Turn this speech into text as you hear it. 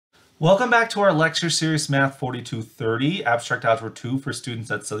Welcome back to our lecture series Math 4230, Abstract Algebra 2 for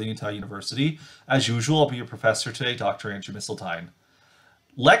students at Southern Utah University. As usual, I'll be your professor today, Dr. Andrew Misseltine.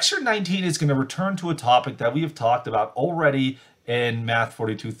 Lecture 19 is going to return to a topic that we have talked about already in Math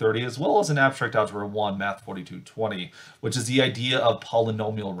 4230, as well as in Abstract Algebra 1, Math 4220, which is the idea of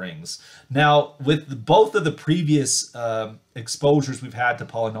polynomial rings. Now, with both of the previous exposures we've had to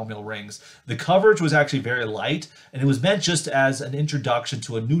polynomial rings, the coverage was actually very light, and it was meant just as an introduction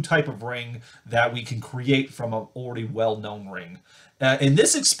to a new type of ring that we can create from an already well-known ring. In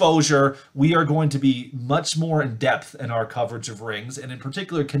this exposure, we are going to be much more in depth in our coverage of rings, and in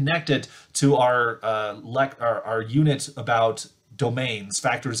particular connected to our unit about domains,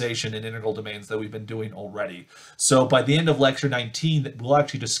 factorization, and integral domains that we've been doing already. So by the end of lecture 19, we'll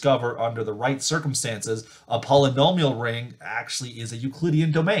actually discover, under the right circumstances, a polynomial ring actually is a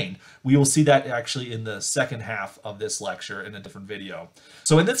Euclidean domain. We will see that actually in the second half of this lecture in a different video.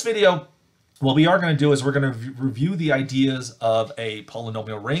 So in this video, what we are going to do is we're going to review the ideas of a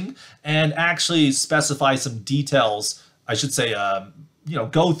polynomial ring and actually specify some details. I should say,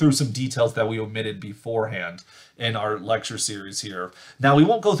 go through some details that we omitted beforehand in our lecture series here. Now, we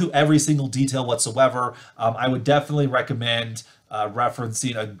won't go through every single detail whatsoever. I would definitely recommend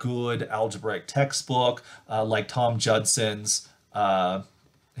referencing a good algebraic textbook like Tom Judson's,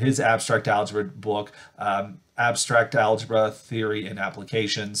 his abstract algebra book, Abstract Algebra Theory and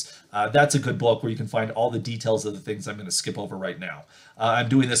Applications. That's a good book where you can find all the details of the things I'm going to skip over right now. I'm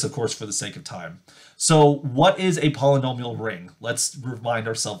doing this, of course, for the sake of time. So what is a polynomial ring? Let's remind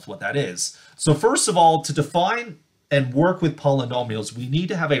ourselves what that is. So first of all, to define and work with polynomials, we need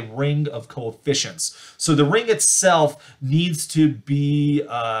to have a ring of coefficients. So the ring itself needs to be,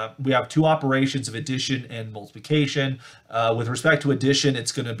 we have two operations of addition and multiplication. With respect to addition,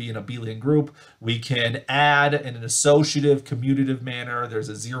 it's going to be an abelian group. We can add in an associative, commutative manner. There's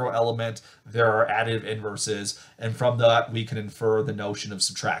a zero element. There are additive inverses. And from that, we can infer the notion of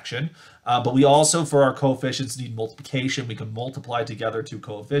subtraction. But we also, for our coefficients, need multiplication. We can multiply together two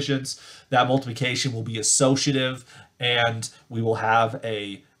coefficients. That multiplication will be associative, and we will have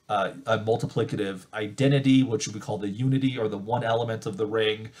a multiplicative identity, which we call the unity or the one element of the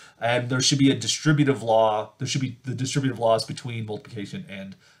ring. And there should be a distributive law. There should be the distributive laws between multiplication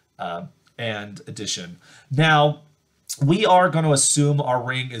and addition. Now, we are going to assume our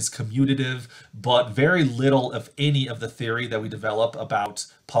ring is commutative, but very little, if any, of the theory that we develop about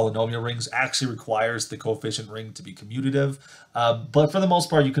polynomial rings actually requires the coefficient ring to be commutative. But for the most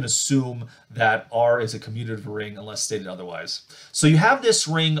part, you can assume that R is a commutative ring unless stated otherwise. So you have this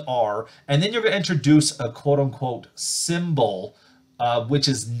ring R, and then you're going to introduce a quote-unquote symbol, which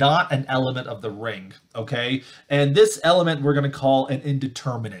is not an element of the ring, okay? And this element we're going to call an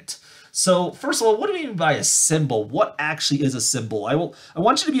indeterminate. So first of all, what do we mean by a symbol? What actually is a symbol? I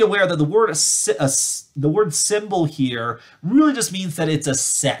want you to be aware that the word symbol here really just means that it's a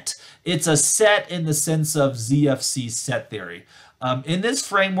set. It's a set in the sense of ZFC set theory. In this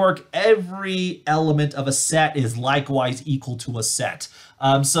framework, every element of a set is likewise equal to a set.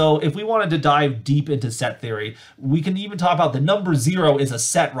 So if we wanted to dive deep into set theory, we can even talk about the number 0 is a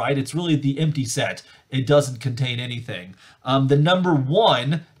set, right? It's really the empty set. It doesn't contain anything. The number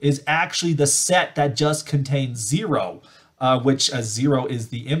 1 is actually the set that just contains 0, which as 0 is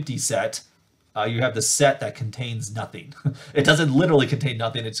the empty set. You have the set that contains nothing. It doesn't literally contain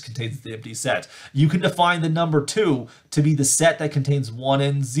nothing, it contains the empty set. You can define the number 2 to be the set that contains 1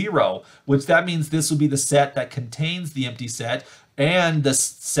 and 0, which that means this will be the set that contains the empty set and the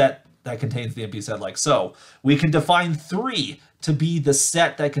set that contains the empty set, like so. We can define 3 to be the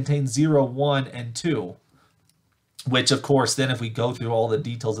set that contains 0, 1, and 2. Which, of course, then if we go through all the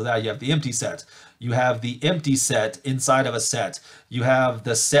details of that, you have the empty set. You have the empty set inside of a set. You have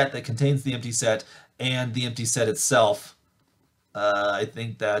the set that contains the empty set and the empty set itself. I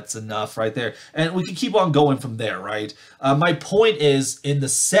think that's enough right there. And we can keep on going from there, right? My point is, in the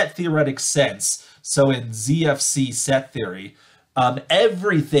set theoretic sense, so in ZFC set theory,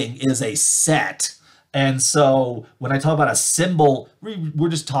 everything is a set. And so when I talk about a symbol, we're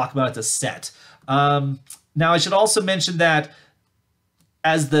just talking about it's a set. Now, I should also mention that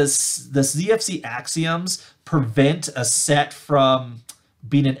as the ZFC axioms prevent a set from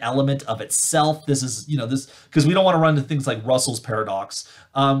being an element of itself, this is, this, because we don't want to run into things like Russell's paradox.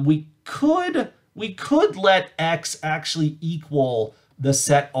 We could let X actually equal the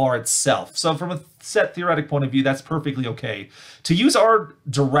set R itself. So from a set theoretic point of view, that's perfectly okay. To use R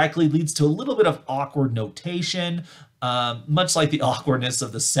directly leads to a little bit of awkward notation. Much like the awkwardness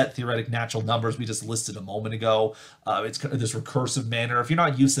of the set theoretic natural numbers we just listed a moment ago. It's kind of this recursive manner. If you're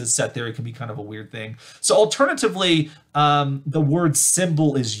not used to set theory, it can be kind of a weird thing. So alternatively, the word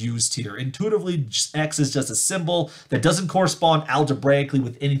symbol is used here. Intuitively, X is just a symbol that doesn't correspond algebraically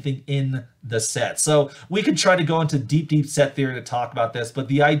with anything in the set. So we could try to go into deep set theory to talk about this, but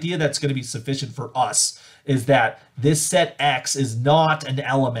the idea that's going to be sufficient for us is that this set X is not an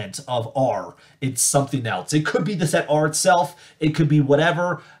element of R. It's something else. It could be the set R itself. It could be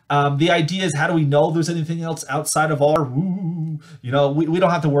whatever. The idea is, how do we know there's anything else outside of R? Ooh, you know, we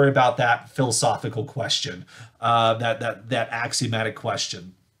don't have to worry about that philosophical question, that axiomatic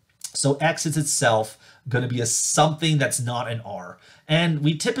question. So X is itself going to be a something that's not an R. And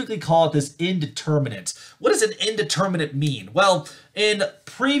we typically call it this indeterminate. What does an indeterminate mean? Well, in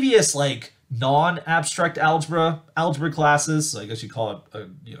previous, like, non-abstract algebra classes, so I guess you call it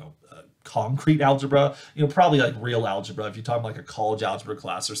concrete algebra, probably like real algebra if you're talking like a college algebra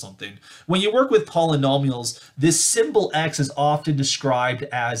class or something. When you work with polynomials, this symbol X is often described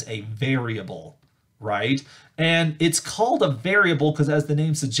as a variable, right? And it's called a variable because, as the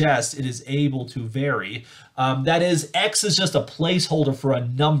name suggests, it is able to vary. That is, X is just a placeholder for a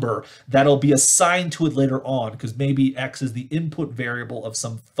number that'll be assigned to it later on, because maybe X is the input variable of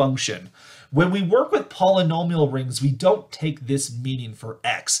some function. When we work with polynomial rings, we don't take this meaning for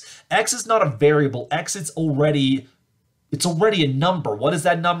X. X is not a variable. X is already a number. What is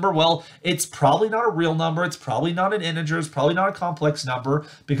that number? Well, it's probably not a real number. It's probably not an integer. It's probably not a complex number,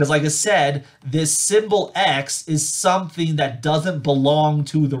 because, like I said, this symbol X is something that doesn't belong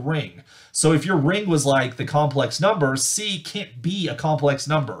to the ring. So if your ring was like the complex number, C can't be a complex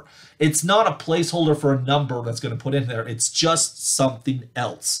number. It's not a placeholder for a number that's going to put in there. It's just something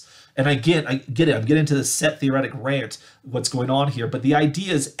else. And I get it. I'm getting into the set theoretic rant, what's going on here. But the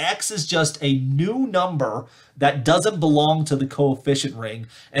idea is X is just a new number that doesn't belong to the coefficient ring,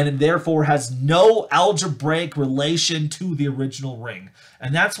 and therefore has no algebraic relation to the original ring.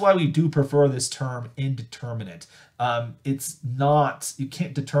 And that's why we do prefer this term indeterminate. It's not, you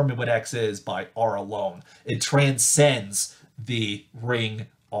can't determine what X is by R alone. It transcends the ring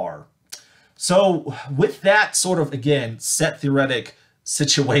R. So with that sort of, again, set theoretic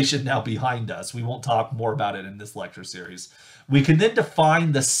situation now behind us, we won't talk more about it in this lecture series. We can then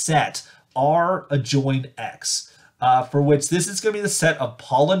define the set R adjoin X, for which this is going to be the set of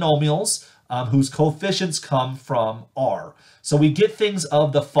polynomials whose coefficients come from R. So we get things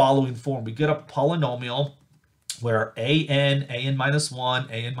of the following form. We get a polynomial where an minus 1,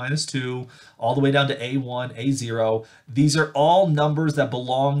 an minus 2, all the way down to a1, a0, these are all numbers that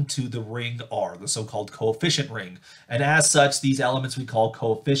belong to the ring R, the so-called coefficient ring. And as such, these elements we call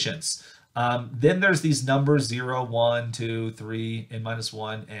coefficients. Then there's these numbers 0, 1, 2, 3, n minus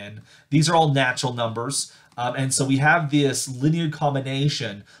 1, and these are all natural numbers. And so we have this linear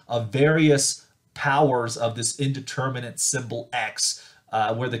combination of various powers of this indeterminate symbol X,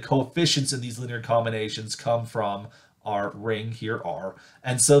 where the coefficients in these linear combinations come from our ring here R.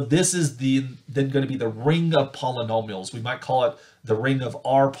 And so this is then going to be the ring of polynomials. We might call it the ring of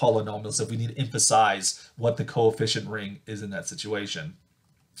R polynomials if we need to emphasize what the coefficient ring is in that situation.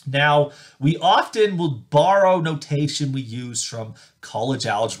 Now, we often will borrow notation we use from college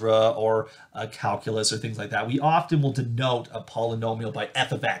algebra or calculus or things like that. We often will denote a polynomial by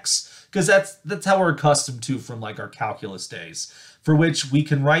f of x, because that's how we're accustomed to from like our calculus days, for which we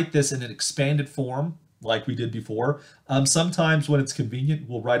can write this in an expanded form like we did before. Sometimes when it's convenient,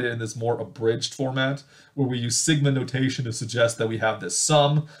 we'll write it in this more abridged format where we use sigma notation to suggest that we have this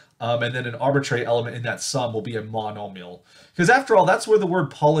sum, and then an arbitrary element in that sum will be a monomial. Because after all, that's where the word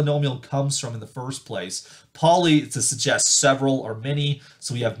polynomial comes from in the first place. Poly to suggest several or many,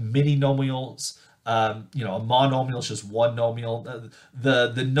 so we have many nomials. A monomial is just one nomial.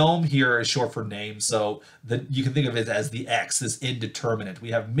 The nom here is short for name, so you can think of it as the x, this indeterminate.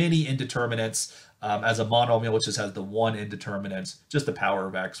 We have many indeterminates as a monomial, which just has the one indeterminate, just the power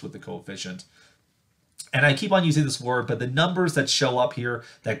of x with the coefficient. And I keep on using this word, but the numbers that show up here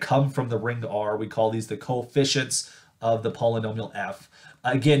that come from the ring R, we call these the coefficients of the polynomial f.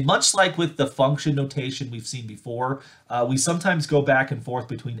 Again, much like with the function notation we've seen before, we sometimes go back and forth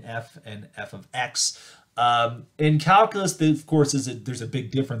between f and f of x. In calculus, of course, there's a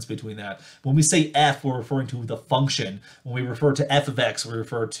big difference between that. When we say f, we're referring to the function. When we refer to f of x, we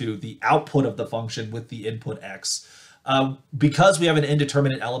refer to the output of the function with the input x. Because we have an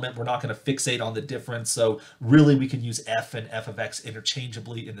indeterminate element, we're not going to fixate on the difference. So really, we can use f and f of x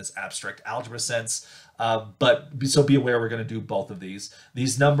interchangeably in this abstract algebra sense. So be aware we're going to do both of these.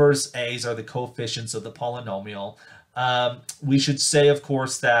 These numbers, a's, are the coefficients of the polynomial. We should say, of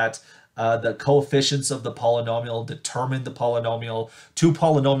course, that The coefficients of the polynomial determine the polynomial. Two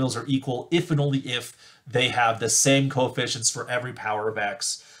polynomials are equal if and only if they have the same coefficients for every power of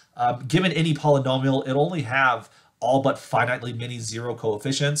x. Given any polynomial, it'll only have all but finitely many zero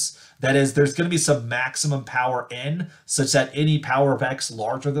coefficients. That is, there's going to be some maximum power n such that any power of x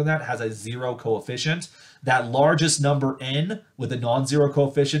larger than that has a zero coefficient. That largest number n with a non-zero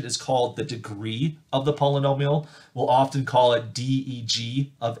coefficient is called the degree of the polynomial. We'll often call it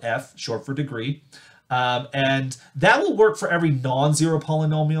DEG of f, short for degree. And that will work for every non-zero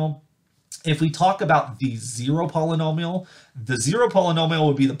polynomial. If we talk about the zero polynomial, the zero polynomial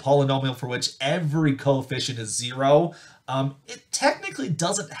would be the polynomial for which every coefficient is zero. It technically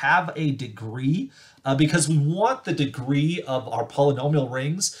doesn't have a degree because we want the degree of our polynomial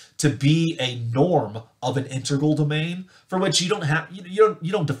rings to be a norm of an integral domain, for which you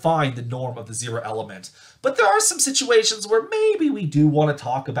don't define the norm of the zero element. But there are some situations where maybe we do want to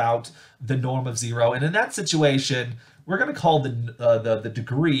talk about the norm of zero, and in that situation, we're going to call the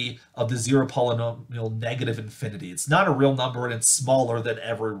degree of the zero polynomial negative infinity. It's not a real number, and it's smaller than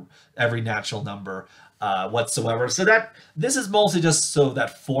every natural number whatsoever. So this is mostly just so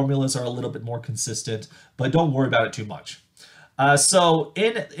that formulas are a little bit more consistent, but don't worry about it too much. So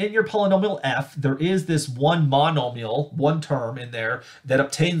in your polynomial f, there is this one monomial, one term in there that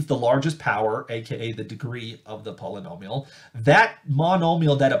obtains the largest power, aka the degree of the polynomial. That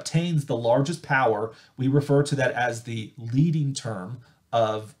monomial that obtains the largest power, we refer to that as the leading term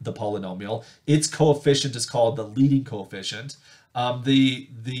of the polynomial. Its coefficient is called the leading coefficient.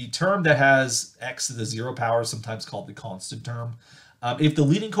 The term that has x to the zero power is sometimes called the constant term. If the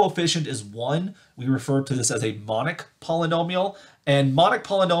leading coefficient is 1, we refer to this as a monic polynomial. And monic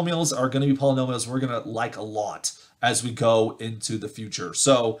polynomials are going to be polynomials we're going to like a lot as we go into the future.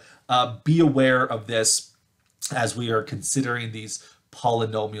 So be aware of this as we are considering these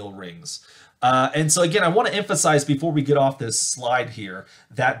polynomial rings. And so again, I want to emphasize before we get off this slide here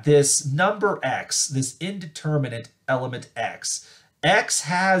that this number x, this indeterminate element x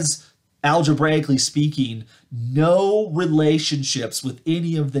has, algebraically speaking, no relationships with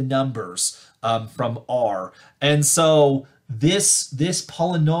any of the numbers from R. And so this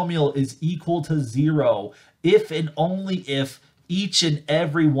polynomial is equal to 0 if and only if each and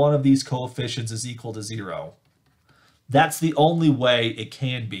every one of these coefficients is equal to 0. That's the only way it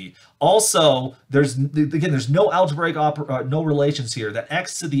can be. Also, there's no algebraic no relations here. That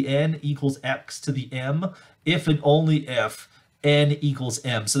x to the n equals x to the m if and only if n equals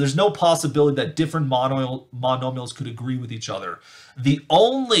m. So there's no possibility that different monomials could agree with each other. The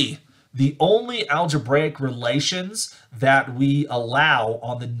only algebraic relations that we allow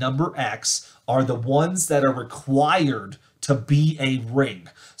on the number x are the ones that are required to be a ring.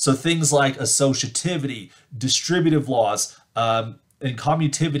 So things like associativity, distributive laws, and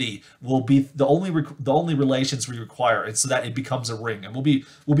commutativity will be the only relations we require, and so that it becomes a ring. And we'll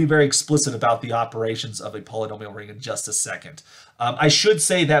be very explicit about the operations of a polynomial ring in just a second. I should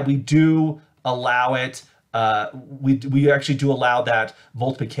say that we do allow it. We actually do allow that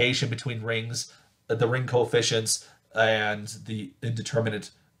multiplication between rings, the ring coefficients, and the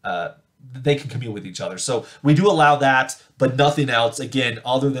indeterminate. They can commute with each other. So we do allow that, but nothing else, again,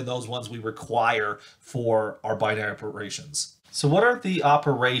 other than those ones we require for our binary operations. So what are the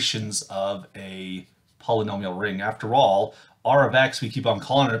operations of a polynomial ring? After all, R of x, we keep on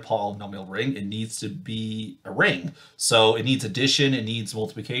calling it a polynomial ring. It needs to be a ring. So it needs addition, it needs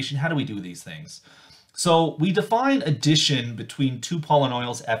multiplication. How do we do these things? So we define addition between two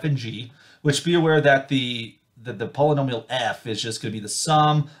polynomials f and g, which be aware that the polynomial f is just going to be the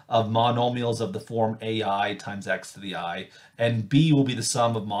sum of monomials of the form ai times x to the I, and b will be the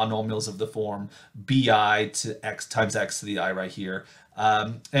sum of monomials of the form bi to x times x to the I right here.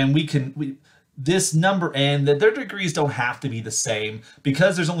 And this number n, that their degrees don't have to be the same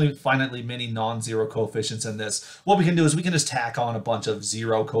because there's only finitely many non-zero coefficients in this. What we can do is we can just tack on a bunch of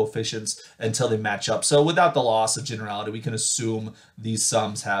zero coefficients until they match up. So without the loss of generality, we can assume these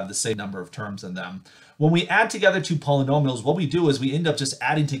sums have the same number of terms in them. When we add together two polynomials, what we do is we end up just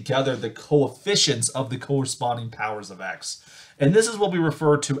adding together the coefficients of the corresponding powers of x. And this is what we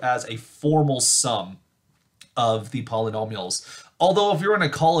refer to as a formal sum of the polynomials. Although if you're in a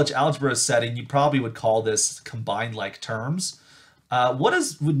college algebra setting, you probably would call this combined like terms. What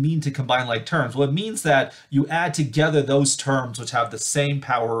would mean to combine like terms? Well, it means that you add together those terms which have the same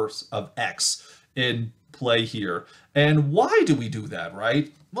powers of x in play here. And why do we do that,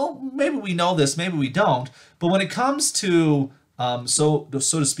 right? Well, maybe we know this, maybe we don't. But when it comes to so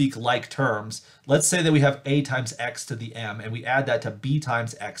to speak, like terms. Let's say that we have a times x to the m, and we add that to b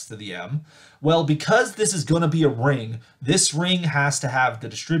times x to the m. Well, because this is going to be a ring, this ring has to have the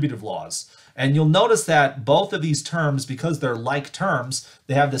distributive laws. And you'll notice that both of these terms, because they're like terms,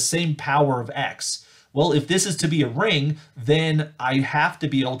 they have the same power of x. Well, if this is to be a ring, then I have to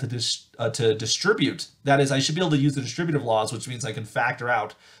be able to distribute. That is, I should be able to use the distributive laws, which means I can factor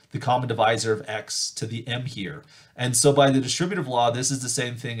out the common divisor of x to the m here. And so by the distributive law, this is the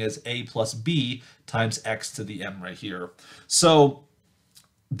same thing as a plus b times x to the m right here. So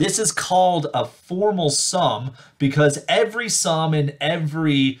this is called a formal sum because every sum in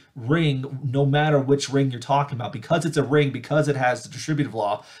every ring, no matter which ring you're talking about, because it's a ring, because it has the distributive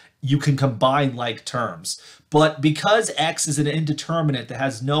law, you can combine like terms. But because x is an indeterminate that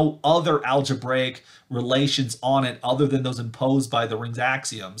has no other algebraic relations on it other than those imposed by the ring's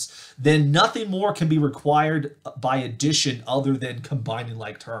axioms, then nothing more can be required by addition other than combining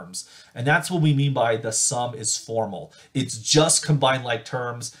like terms. And that's what we mean by the sum is formal. It's just combine like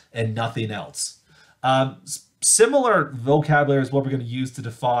terms and nothing else. Similar vocabulary is what we're going to use to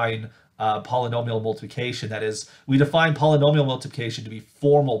define polynomial multiplication. That is, we define polynomial multiplication to be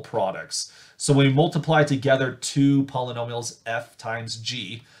formal products. So when we multiply together two polynomials f times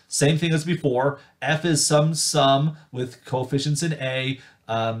g, same thing as before. F is some sum with coefficients in a.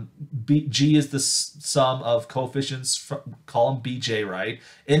 G is the sum of coefficients from column bj, right?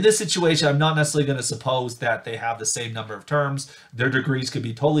 In this situation, I'm not necessarily going to suppose that they have the same number of terms. Their degrees could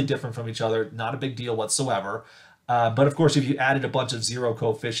be totally different from each other. Not a big deal whatsoever. But of course, if you added a bunch of zero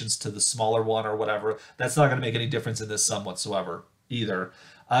coefficients to the smaller one or whatever, that's not going to make any difference in this sum whatsoever either.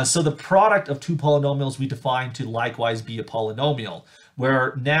 So the product of two polynomials we define to likewise be a polynomial,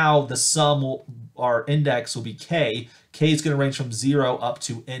 where now the sum, our index will be k. K is going to range from 0 up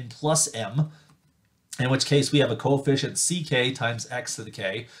to n plus m, in which case we have a coefficient ck times x to the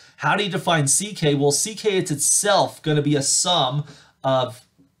k. How do you define ck? Well, ck is itself going to be a sum of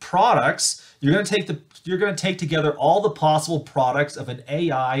products. You're going to take together all the possible products of an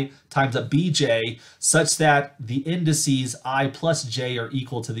AI times a bj such that the indices I plus j are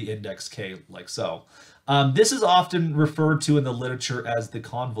equal to the index k, like so. This is often referred to in the literature as the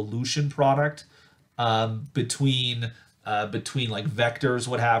convolution product between like vectors,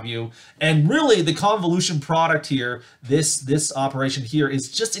 what have you. And really the convolution product here, this operation here,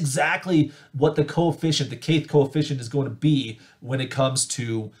 is just exactly what the coefficient, the kth coefficient, is going to be when it comes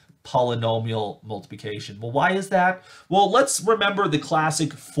to polynomial multiplication. Well, why is that? Well, let's remember the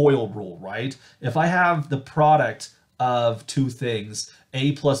classic FOIL rule, right? If I have the product of two things,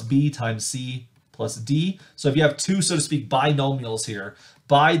 a plus b times c plus d, so if you have two, so to speak, binomials here,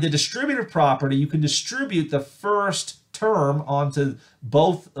 by the distributive property, you can distribute the first term onto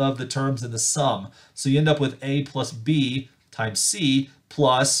both of the terms in the sum. So you end up with a plus b times c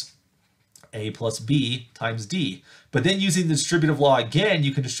plus a plus b times d. But then using the distributive law again,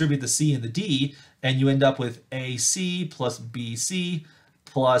 you can distribute the c and the d, and you end up with ac plus bc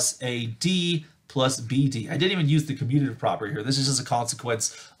plus ad plus bd. I didn't even use the commutative property here. This is just a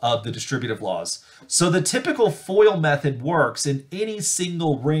consequence of the distributive laws. So the typical FOIL method works in any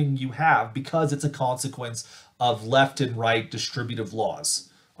single ring you have because it's a consequence of left and right distributive laws.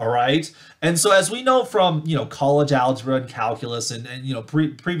 All right. And so as we know from, college algebra and calculus and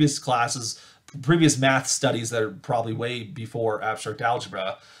previous classes, previous math studies that are probably way before abstract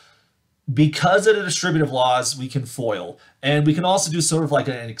algebra, because of the distributive laws, we can FOIL. And we can also do sort of like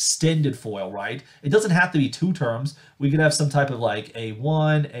an extended FOIL, right? It doesn't have to be two terms. We could have some type of like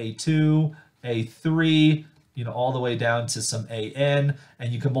A1, A2, A3, all the way down to some AN,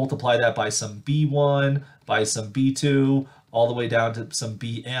 and you can multiply that by some B1, by some B2, all the way down to some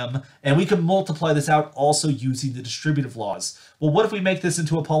BM, and we can multiply this out also using the distributive laws. Well, what if we make this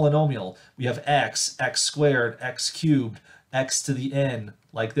into a polynomial? We have x squared, x cubed, x to the n,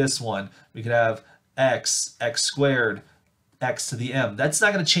 like this one. We could have x squared, x to the m. That's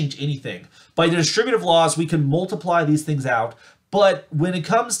not going to change anything. By the distributive laws, we can multiply these things out. But when it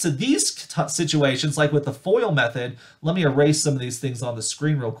comes to these situations, like with the FOIL method, let me erase some of these things on the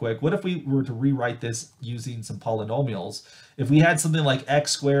screen real quick. What if we were to rewrite this using some polynomials? If we had something like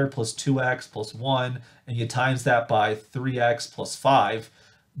x squared plus 2x plus 1, and you times that by 3x plus 5,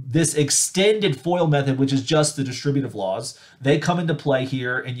 this extended FOIL method, which is just the distributive laws, they come into play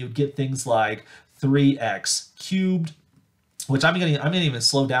here, and you get things like 3x cubed, which I'm gonna even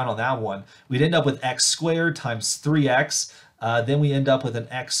slow down on that one. We'd end up with x squared times 3x. Then we end up with an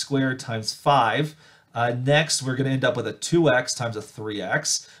x squared times 5. Next, we're going to end up with a 2x times a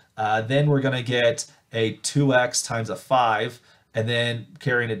 3x. Then we're going to get a 2x times a 5. And then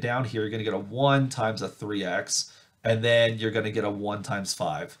carrying it down here, you're going to get a 1 times a 3x. and then you're going to get a 1 times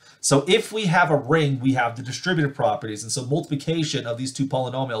 5. So if we have a ring, we have the distributive properties, and so multiplication of these two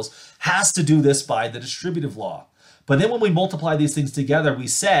polynomials has to do this by the distributive law. But then when we multiply these things together, we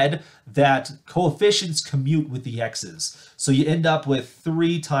said that coefficients commute with the x's. So you end up with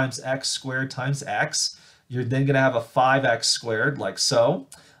 3 times x squared times x. You're then going to have a 5x squared, like so.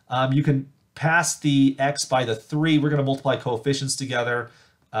 You can pass the x by the 3. We're going to multiply coefficients together.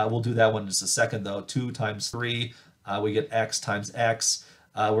 We'll do that one in just a second, though. 2 times 3, we get x times x.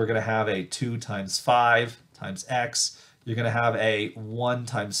 We're going to have a 2 times 5 times x. You're going to have a 1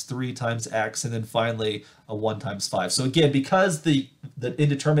 times 3 times x, and then finally a 1 times 5. So again, because the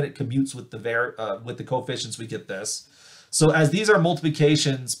indeterminate commutes with the coefficients, we get this. So as these are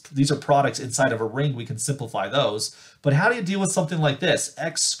multiplications, these are products inside of a ring, we can simplify those. But how do you deal with something like this?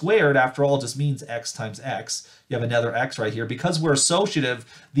 X squared, after all, just means x times x. You have another x right here. Because we're associative,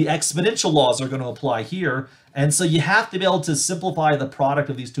 the exponential laws are going to apply here. And so you have to be able to simplify the product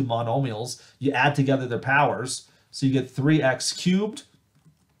of these two monomials. You add together their powers. So you get 3x cubed.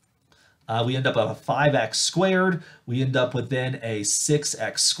 We end up with a 5x squared. We end up with then a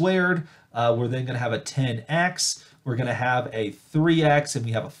 6x squared. We're then going to have a 10x. We're going to have a 3x, and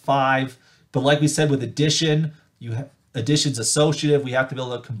we have a 5. But like we said with addition, addition's associative. We have to be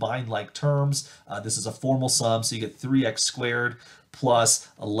able to combine like terms. This is a formal sum, so you get 3x squared plus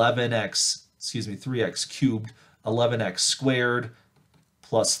 3x cubed, 11x squared,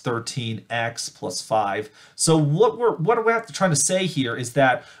 plus 13x plus 5. So what we have to try to say here is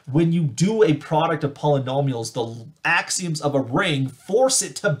that when you do a product of polynomials, the axioms of a ring force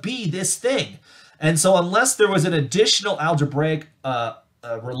it to be this thing. And so unless there was an additional algebraic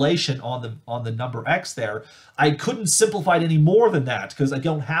relation on the number x there, I couldn't simplify it any more than that because I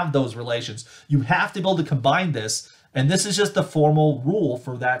don't have those relations. You have to be able to combine this. And this is just the formal rule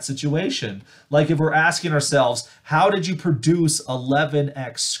for that situation. Like if we're asking ourselves, how did you produce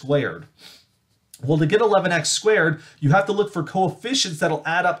 11x squared? Well, to get 11x squared, you have to look for coefficients that'll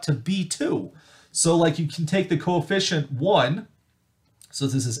add up to b2. So like you can take the coefficient 1, so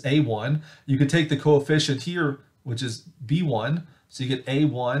this is a1. You could take the coefficient here, which is b1. So you get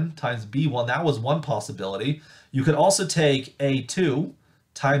a1 times b1. That was one possibility. You could also take a2,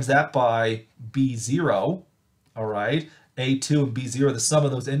 times that by b0. All right, A2 and B0, the sum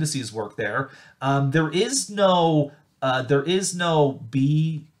of those indices work there. There is no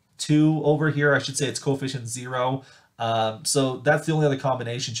B2 over here. I should say it's coefficient 0. So that's the only other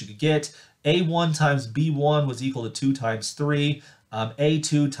combinations you could get. A1 times B1 was equal to 2 times 3.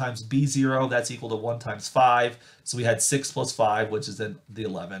 A2 times B0, that's equal to 1 times 5. So we had 6 plus 5, which is then the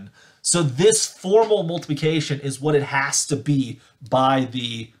 11. So this formal multiplication is what it has to be by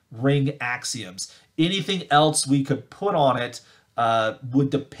the ring axioms. Anything else we could put on it would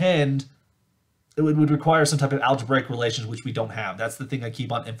depend, it would require some type of algebraic relations, which we don't have. That's the thing I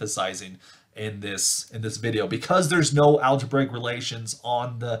keep on emphasizing in this video. Because there's no algebraic relations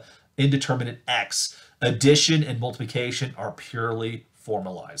on the indeterminate x, addition and multiplication are purely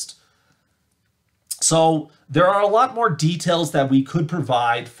formalized. So there are a lot more details that we could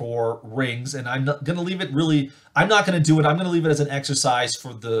provide for rings, and I'm not going to leave it really, I'm not going to do it. I'm going to leave it as an exercise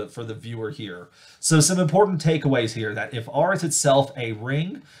for the viewer here. So some important takeaways here, that if R is itself a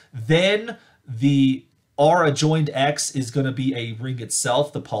ring, then the R adjoined X is going to be a ring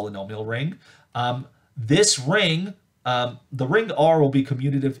itself, the polynomial ring. This ring, the ring R will be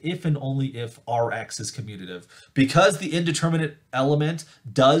commutative if and only if Rx is commutative. Because the indeterminate element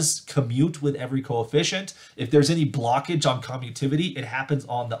does commute with every coefficient, if there's any blockage on commutivity, it happens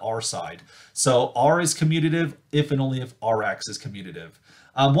on the R side. So R is commutative if and only if Rx is commutative.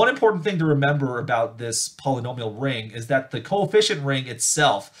 One important thing to remember about this polynomial ring is that the coefficient ring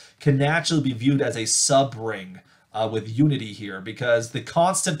itself can naturally be viewed as a subring with unity here, because the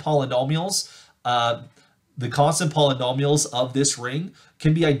constant polynomials of this ring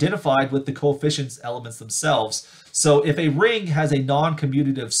can be identified with the coefficients elements themselves. So if a ring has a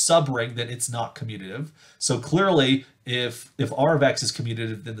non-commutative subring, then it's not commutative. So clearly, if R of X is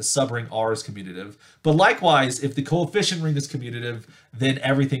commutative, then the subring R is commutative. But likewise, if the coefficient ring is commutative, then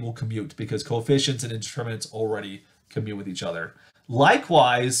everything will commute, because coefficients and indeterminates already commute with each other.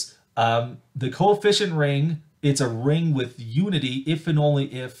 Likewise, the coefficient ring, it's a ring with unity if and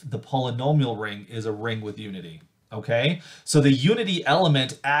only if the polynomial ring is a ring with unity. Okay, so the unity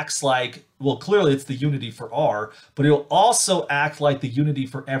element acts like, well, clearly it's the unity for R, but it'll also act like the unity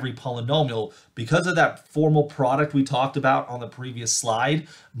for every polynomial because of that formal product we talked about on the previous slide.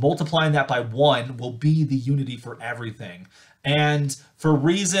 Multiplying that by 1 will be the unity for everything. And for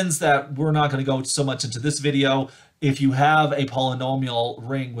reasons that we're not going to go so much into this video, if you have a polynomial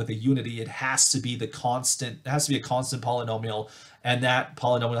ring with a unity, it has to be a constant polynomial, and that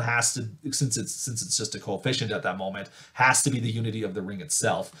polynomial has to, since it's just a coefficient at that moment, has to be the unity of the ring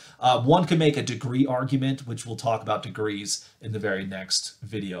itself. One can make a degree argument, which we'll talk about degrees in the very next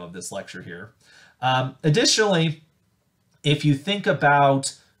video of this lecture here. Additionally, if you think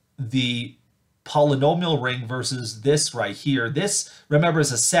about the polynomial ring versus this right here, this, remember,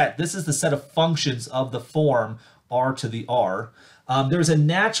 is a set. This is the set of functions of the form r to the r. There's a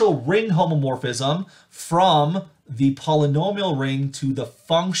natural ring homomorphism from the polynomial ring to the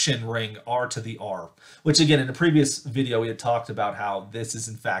function ring r to the r, which again, in a previous video, we had talked about how this is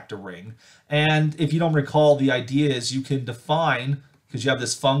in fact a ring. And if you don't recall, the idea is you can define, because you have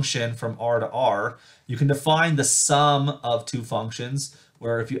this function from r to r, you can define the sum of two functions,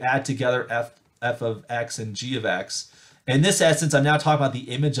 where if you add together f of x and g of x, in this essence, I'm now talking about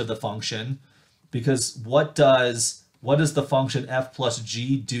the image of the function, because what does the function f plus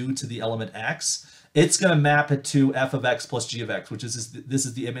g do to the element x? It's going to map it to f of x plus g of x, which is this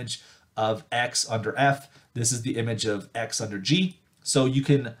is the image of x under f. This is the image of x under g. So you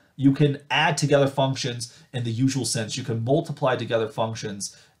can add together functions in the usual sense. You can multiply together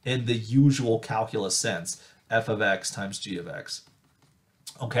functions in the usual calculus sense, f of x times g of x.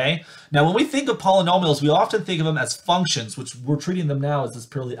 Okay, now when we think of polynomials, we often think of them as functions, which we're treating them now as this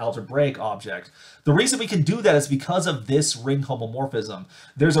purely algebraic object. The reason we can do that is because of this ring homomorphism.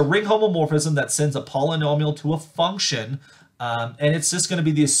 There's a ring homomorphism that sends a polynomial to a function, and it's just going to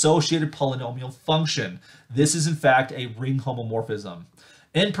be the associated polynomial function. This is in fact a ring homomorphism.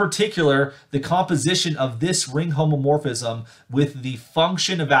 In particular, the composition of this ring homomorphism with the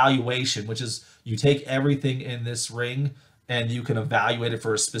function evaluation, which is you take everything in this ring and you can evaluate it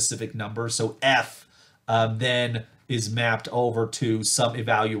for a specific number. So f then is mapped over to some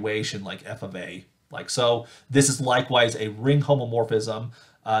evaluation like f of a. Like so, this is likewise a ring homomorphism.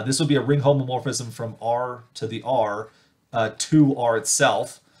 This would be a ring homomorphism from r to the r to r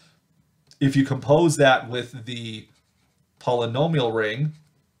itself. If you compose that with the polynomial ring,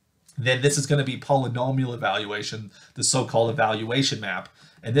 then this is going to be polynomial evaluation, the so-called evaluation map.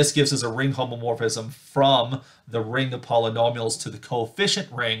 And this gives us a ring homomorphism from the ring of polynomials to the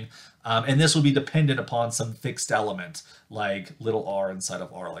coefficient ring. And this will be dependent upon some fixed element like little r inside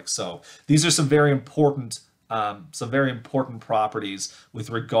of r, like so. These are some very important properties with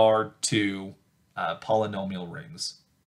regard to polynomial rings.